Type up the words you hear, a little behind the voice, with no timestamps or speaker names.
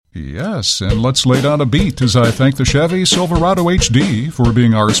Yes, and let's lay down a beat as I thank the Chevy Silverado HD for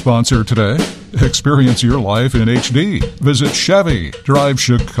being our sponsor today. Experience your life in HD. Visit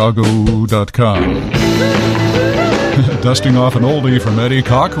ChevyDriveChicago.com. Dusting off an oldie from Eddie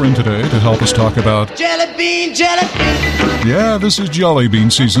Cochran today to help us talk about Jelly bean, jelly bean. Yeah, this is jelly bean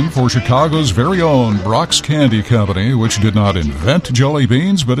season for Chicago's very own Brock's Candy Company, which did not invent jelly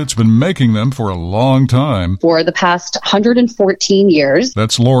beans, but it's been making them for a long time. For the past 114 years.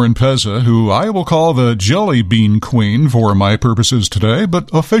 That's Lauren Pezza, who I will call the jelly bean queen for my purposes today,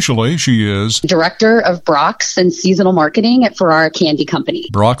 but officially she is Director of Brock's and Seasonal Marketing at Ferrara Candy Company.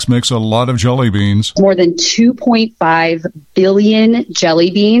 Brock's makes a lot of jelly beans. More than 2.5 billion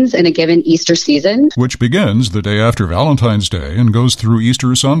jelly beans in a given Easter season. Which begins the day after Valentine's Day and goes through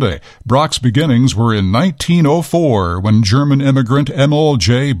Easter Sunday. Brock's beginnings were in 1904 when German immigrant Emil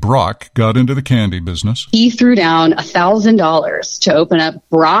J. Brock got into the candy business. He threw down $1,000 to open up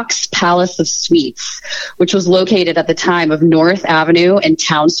Brock's Palace of Sweets, which was located at the time of North Avenue and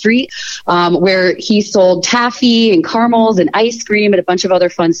Town Street, where he sold taffy and caramels and ice cream and a bunch of other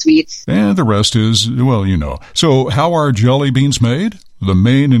fun sweets. And the rest is, well, you know. So how are jelly beans made? The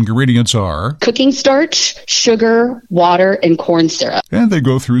main ingredients are cooking starch, sugar, water, and corn syrup. And they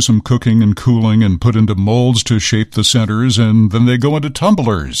go through some cooking and cooling and put into molds to shape the centers, and then they go into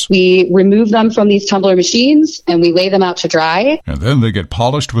tumblers. We remove them from these tumbler machines, and we lay them out to dry. And then they get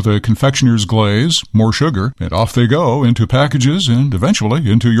polished with a confectioner's glaze, more sugar, and off they go into packages and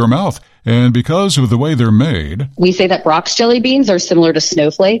eventually into your mouth. And because of the way they're made, we say that Brock's jelly beans are similar to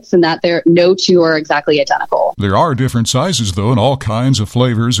snowflakes and that no two are exactly identical. There are different sizes, though, and all kinds of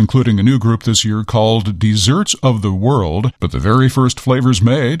flavors, including a new group this year called Desserts of the World. But the very first flavors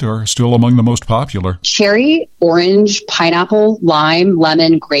made are still among the most popular. Cherry, orange, pineapple, lime,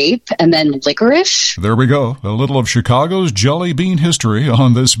 lemon, grape, and then licorice. There we go. A little of Chicago's jelly bean history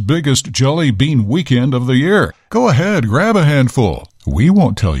on this biggest jelly bean weekend of the year. Go ahead, grab a handful. We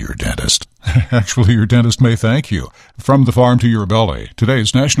won't tell your dentist. Actually, your dentist may thank you. From the farm to your belly.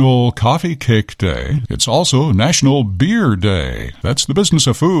 Today's National Coffee Cake Day. It's also National Beer Day. That's the business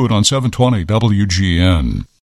of food on 720 WGN.